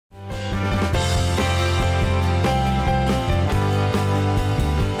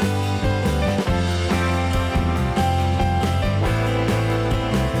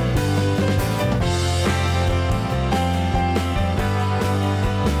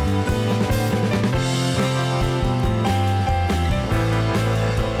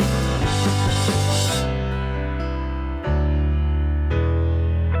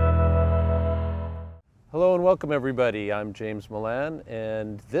Welcome everybody. I'm James Milan,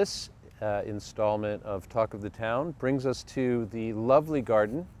 and this installment of Talk of the Town brings us to the lovely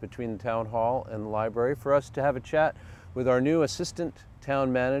garden between the Town Hall and the library for us to have a chat with our new Assistant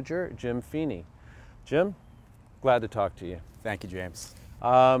Town Manager, Jim Feeney. Jim, glad to talk to you. Thank you, James.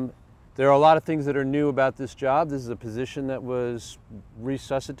 There are a lot of things that are new about this job. This is a position that was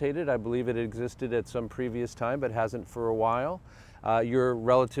resuscitated. I believe it existed at some previous time, but hasn't for a while. You're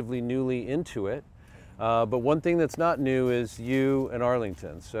relatively newly into it. But one thing that's not new is you and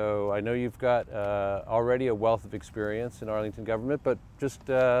Arlington. So I know you've got already a wealth of experience in Arlington government, but just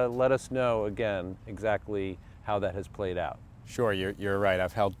let us know again exactly how that has played out. Sure, you're right.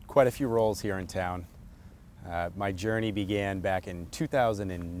 I've held quite a few roles here in town. My journey began back in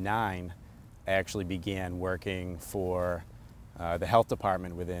 2009. I actually began working for the health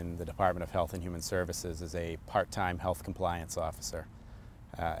department within the Department of Health and Human Services as a part-time health compliance officer.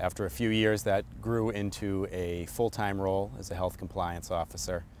 After a few years, that grew into a full-time role as a health compliance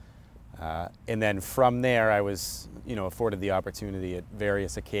officer. And then from there, I was afforded the opportunity at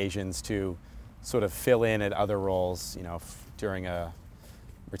various occasions to sort of fill in at other roles. During a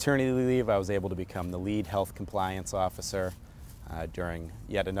maternity leave, I was able to become the lead health compliance officer. During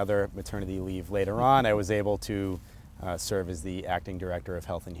yet another maternity leave later on, I was able to serve as the acting director of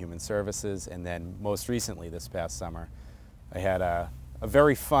Health and Human Services. And then most recently, this past summer, I had a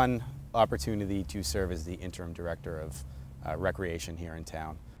very fun opportunity to serve as the interim director of recreation here in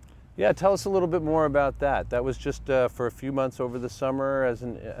town. Yeah, tell us a little bit more about that. That was just for a few months over the summer as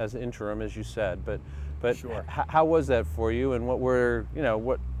an interim, as you said. But Sure. How was that for you, and what were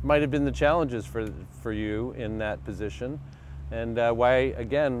what might have been the challenges for you in that position, and why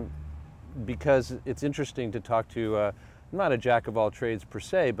again? Because it's interesting to talk to not a jack of all trades per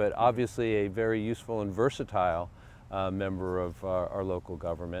se, but obviously a very useful and versatile member of our local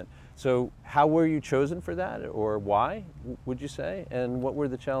government. So how were you chosen for that, or why, would you say? And what were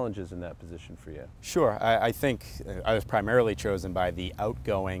the challenges in that position for you? Sure. I think I was primarily chosen by the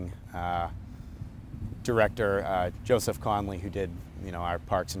outgoing director, Joseph Conley, who did our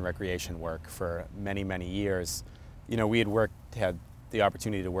parks and recreation work for many, many years. We had the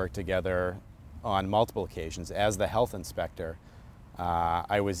opportunity to work together on multiple occasions. As the health inspector,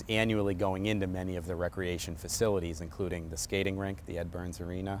 I was annually going into many of the recreation facilities, including the skating rink, the Ed Burns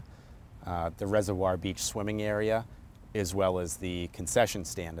Arena, the Reservoir Beach swimming area, as well as the concession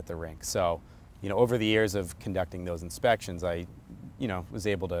stand at the rink. So, over the years of conducting those inspections, I, was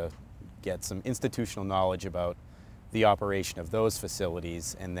able to get some institutional knowledge about the operation of those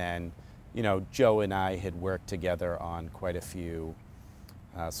facilities. And then, Joe and I had worked together on quite a few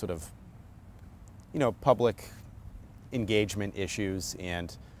sort of, public engagement issues,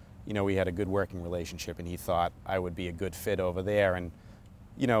 and we had a good working relationship, and he thought I would be a good fit over there. And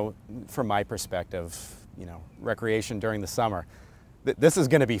from my perspective, recreation during the summer, this is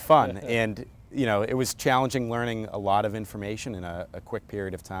going to be fun. And it was challenging learning a lot of information in a quick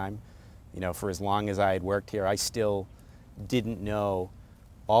period of time. For as long as I had worked here, I still didn't know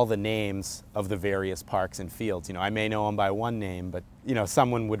all the names of the various parks and fields. I may know them by one name, but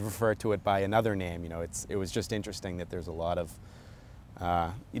someone would refer to it by another name. It was just interesting that there's a lot of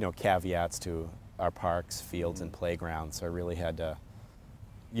caveats to our parks, fields, and playgrounds. So I really had to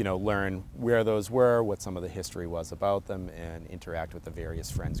learn where those were, what some of the history was about them, and interact with the various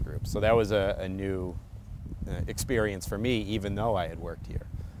friends groups. So that was a new experience for me, even though I had worked here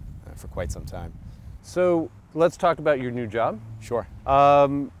for quite some time. So let's talk about your new job. Sure.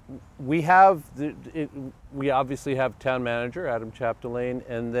 We obviously have town manager Adam Chapdelaine,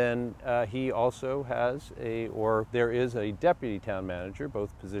 and then he also has there is a deputy town manager.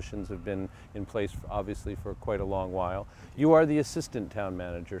 Both positions have been in place obviously for quite a long while. You are the assistant town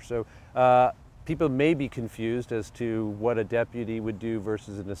manager. So people may be confused as to what a deputy would do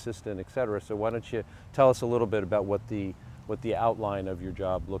versus an assistant, et cetera. So why don't you tell us a little bit about what the outline of your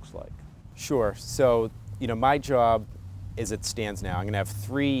job looks like? Sure. So, my job as it stands now, I'm going to have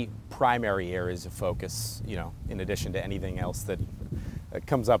three primary areas of focus, in addition to anything else that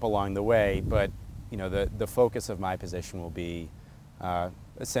comes up along the way. But, the focus of my position will be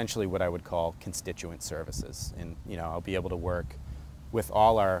essentially what I would call constituent services. And, I'll be able to work with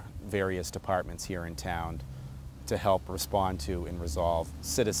all our various departments here in town to help respond to and resolve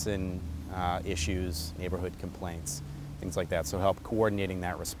citizen issues, neighborhood complaints, things like that. So help coordinating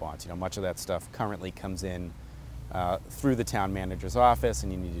that response. Much of that stuff currently comes in through the town manager's office,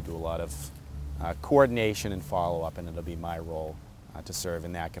 and you need to do a lot of coordination and follow-up, and it'll be my role to serve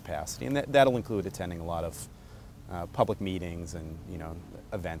in that capacity. And that'll include attending a lot of public meetings and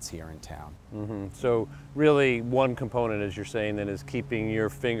events here in town. Mm-hmm. So really one component, as you're saying, then is keeping your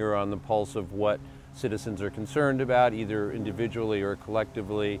finger on the pulse of what citizens are concerned about, either individually or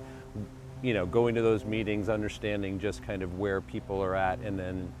collectively. Going to those meetings, understanding just kind of where people are at, and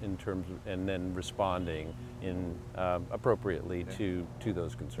then and then responding appropriately to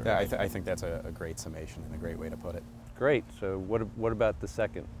those concerns. Yeah, I think that's a great summation and a great way to put it. Great. So what about the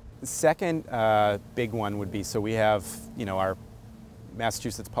second? The second big one would be, so we have, our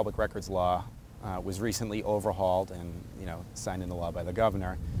Massachusetts public records law was recently overhauled and, signed into law by the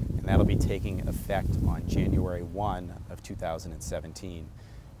governor, and that'll be taking effect on January 1 of 2017.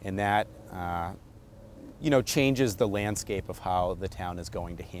 And that, changes the landscape of how the town is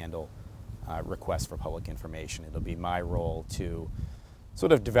going to handle requests for public information. It'll be my role to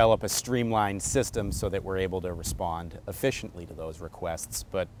sort of develop a streamlined system so that we're able to respond efficiently to those requests,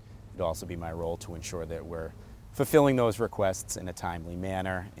 but it'll also be my role to ensure that we're fulfilling those requests in a timely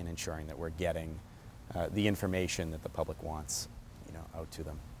manner and ensuring that we're getting the information that the public wants, out to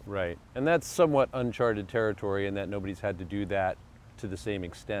them. Right, and that's somewhat uncharted territory in that nobody's had to do that to the same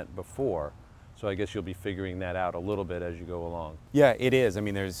extent before. So I guess you'll be figuring that out a little bit as you go along. Yeah, it is. I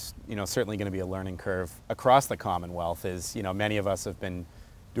mean, there's certainly going to be a learning curve across the Commonwealth. As many of us have been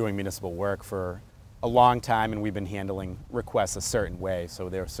doing municipal work for a long time, and we've been handling requests a certain way. So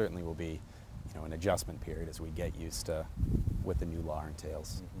there certainly will be, an adjustment period as we get used to what the new law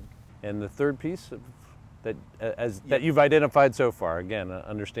entails. Mm-hmm. And the third piece that you've identified so far, again,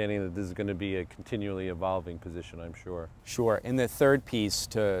 understanding that this is going to be a continually evolving position, I'm sure. Sure. And the third piece,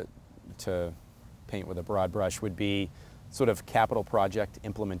 to paint with a broad brush, would be sort of capital project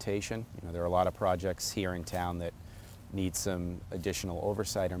implementation. There are a lot of projects here in town that need some additional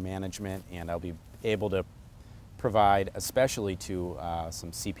oversight or management, and I'll be able to provide, especially to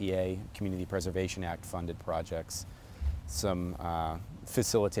some CPA, Community Preservation Act funded projects, some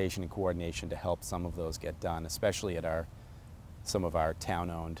facilitation and coordination to help some of those get done, especially at some of our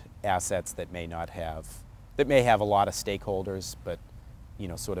town-owned assets that may have a lot of stakeholders, but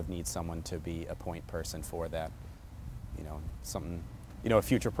sort of need someone to be a point person for that. A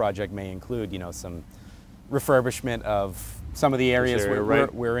future project may include some refurbishment of some of the areas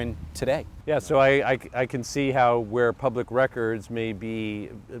we're in today. Yeah, so I can see how where public records may be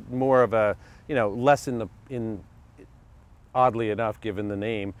more of a, less oddly enough, given the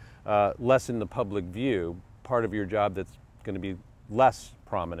name, less in the public view, part of your job that's going to be less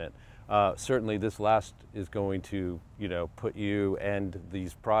prominent. Certainly this last is going to, put you and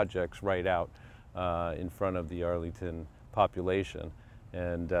these projects right out in front of the Arlington population.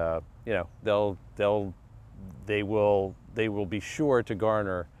 And, they will be sure to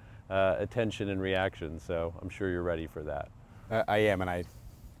garner attention and reaction. So I'm sure you're ready for that. I am, and I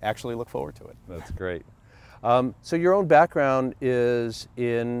actually look forward to it. That's great. So your own background is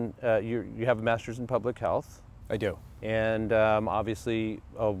in, you have a master's in public health. I do. And obviously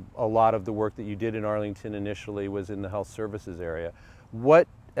a lot of the work that you did in Arlington initially was in the health services area. What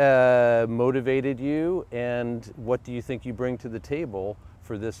motivated you, and what do you think you bring to the table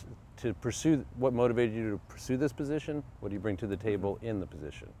for this, what motivated you to pursue this position? What do you bring to the table in the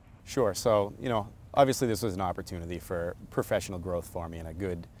position? Sure. So, obviously this was an opportunity for professional growth for me and a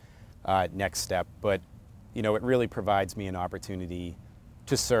good next step, but it really provides me an opportunity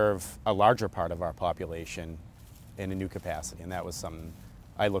to serve a larger part of our population in a new capacity, and that was something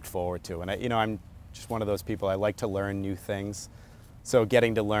I looked forward to. And I'm just one of those people, I like to learn new things. So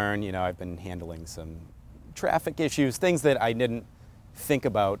getting to learn, I've been handling some traffic issues, things that I didn't think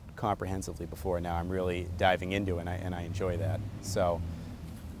about comprehensively before. Now I'm really diving into it, and I enjoy that. So,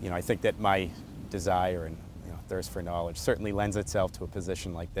 I think that my desire and thirst for knowledge certainly lends itself to a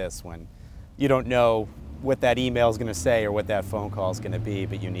position like this, when you don't know what that email is going to say or what that phone call is going to be,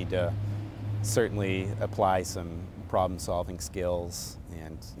 but you need to certainly apply some problem-solving skills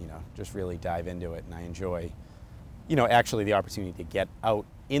and just really dive into it. And I enjoy actually the opportunity to get out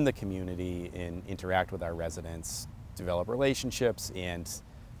in the community and interact with our residents, develop relationships, and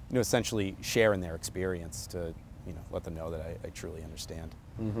essentially share in their experience to let them know that I truly understand.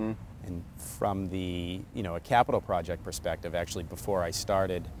 Mm-hmm. And from the a capital project perspective, actually before I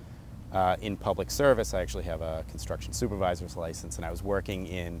started in public service, I actually have a construction supervisor's license, and I was working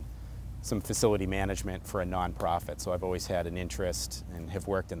in some facility management for a nonprofit. So I've always had an interest and have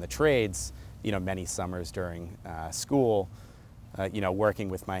worked in the trades, many summers during school, working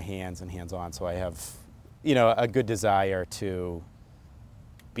with my hands and hands-on. So I have, a good desire to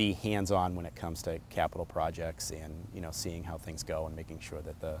be hands-on when it comes to capital projects and, seeing how things go and making sure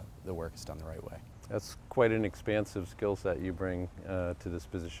that the work is done the right way. That's quite an expansive skill set you bring to this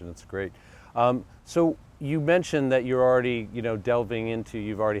position. It's great. So you mentioned that you're already,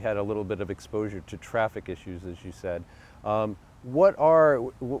 you've already had a little bit of exposure to traffic issues, as you said. what are,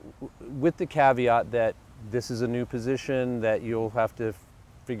 with the caveat that this is a new position, that you'll have to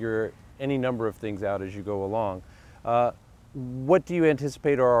figure any number of things out as you go along, what do you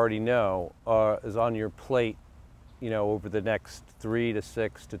anticipate or already know is on your plate, over the next 3 to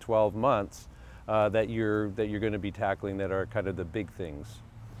 6 to 12 months that you're going to be tackling that are kind of the big things?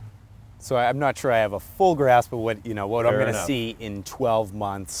 So I'm not sure I have a full grasp of what I'm going to enough. see in 12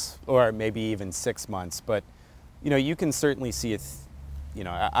 months or maybe even 6 months, but you can certainly see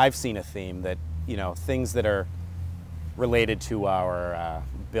I've seen a theme that things that are related to our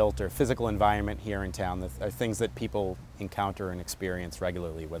built or physical environment here in town that are things that people encounter and experience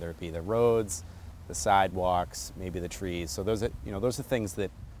regularly, whether it be the roads, the sidewalks, maybe the trees. So those are things that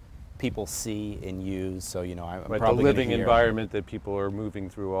people see and use. So I'm Right, probably the living gonna hear, environment that people are moving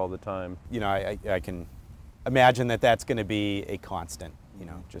through all the time. I can imagine that that's going to be a constant.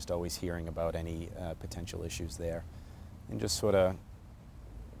 Just always hearing about any potential issues there, and just sort of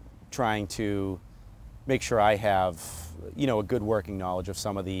trying to make sure I have a good working knowledge of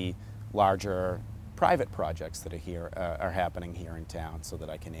some of the larger private projects that are happening here in town, so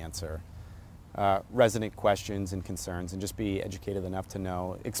that I can answer resident questions and concerns and just be educated enough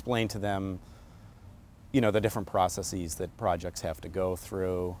to explain to them, the different processes that projects have to go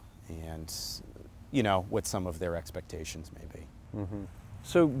through and, what some of their expectations may be. Mm-hmm.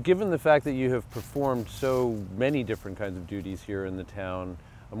 So given the fact that you have performed so many different kinds of duties here in the town,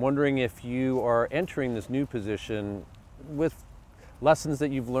 I'm wondering if you are entering this new position with lessons that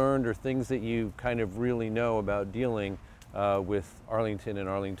you've learned or things that you kind of really know about dealing with Arlington and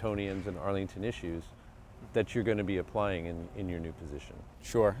Arlingtonians and Arlington issues that you're going to be applying in your new position.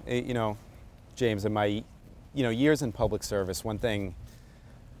 Sure. James, in my years in public service, one thing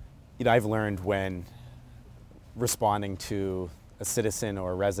I've learned when responding to a citizen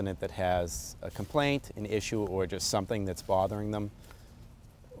or a resident that has a complaint, an issue, or just something that's bothering them,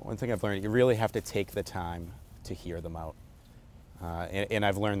 one thing I've learned, you really have to take the time to hear them out. And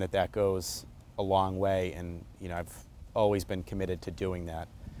I've learned that goes a long way, and I've always been committed to doing that.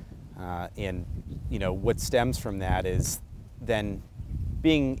 And what stems from that is then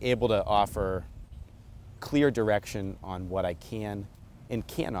being able to offer clear direction on what I can and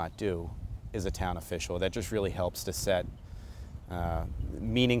cannot do as a town official. That just really helps to set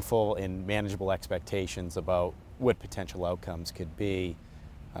meaningful and manageable expectations about what potential outcomes could be.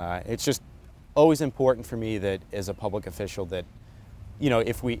 It's just always important for me that as a public official that,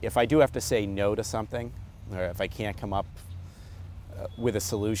 if I do have to say no to something, or if I can't come up with a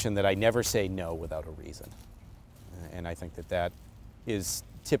solution, that I never say no without a reason. And I think that is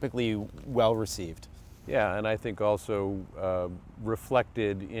typically well received. Yeah, and I think also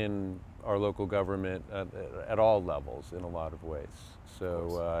reflected in our local government at all levels in a lot of ways.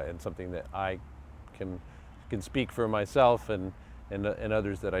 So, and something that I can speak for myself and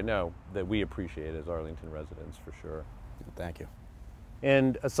others that I know that we appreciate as Arlington residents, for sure. Thank you.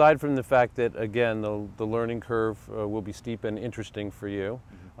 And aside from the fact that, again, the learning curve will be steep and interesting for you,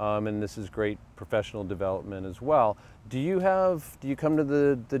 and this is great professional development as well, do you come to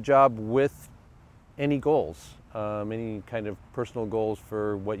the job with any goals, any kind of personal goals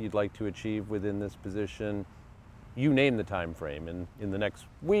for what you'd like to achieve within this position? You name the time frame, in the next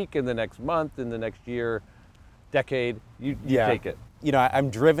week, in the next month, in the next year, decade, you take it. I'm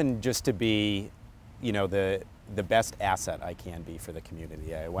driven just to be, the best asset I can be for the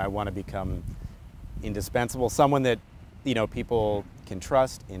community. I want to become indispensable, someone that, people can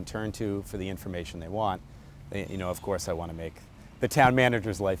trust and turn to for the information they want. Of course, I want to make the town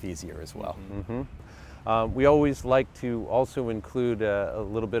manager's life easier as well. Mm-hmm. We always like to also include a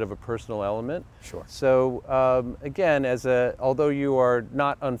little bit of a personal element. Sure. So again, although you are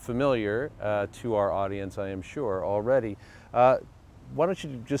not unfamiliar to our audience, I am sure already, why don't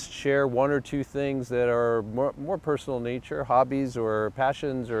you just share one or two things that are more personal nature, hobbies or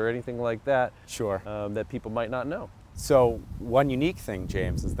passions or anything like that? Sure. That people might not know. So one unique thing,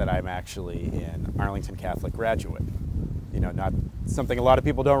 James, is that I'm actually an Arlington Catholic graduate. Not something a lot of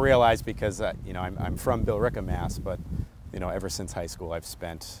people don't realize because, I'm from Billerica, Mass, but, ever since high school I've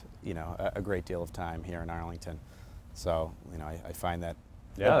spent, a great deal of time here in Arlington. So, I find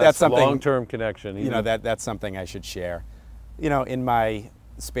that's something, a long-term connection. That's something I should share. In my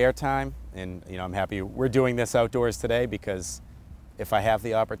spare time, and, I'm happy we're doing this outdoors today because if I have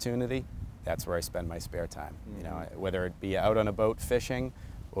the opportunity, that's where I spend my spare time. Whether it be out on a boat fishing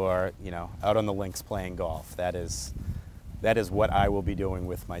or, out on the links playing golf. That is what I will be doing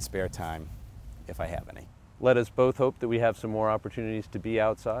with my spare time, if I have any. Let us both hope that we have some more opportunities to be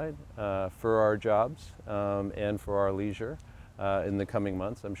outside for our jobs and for our leisure in the coming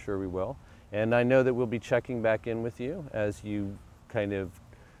months. I'm sure we will. And I know that we'll be checking back in with you as you kind of,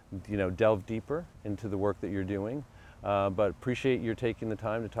 delve deeper into the work that you're doing. But appreciate your taking the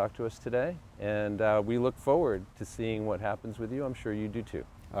time to talk to us today. And we look forward to seeing what happens with you. I'm sure you do too.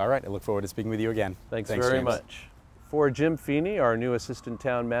 All right, I look forward to speaking with you again. Thanks very James. much. For Jim Feeney, our new Assistant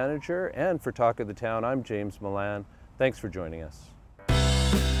Town Manager, and for Talk of the Town, I'm James Milan. Thanks for joining us.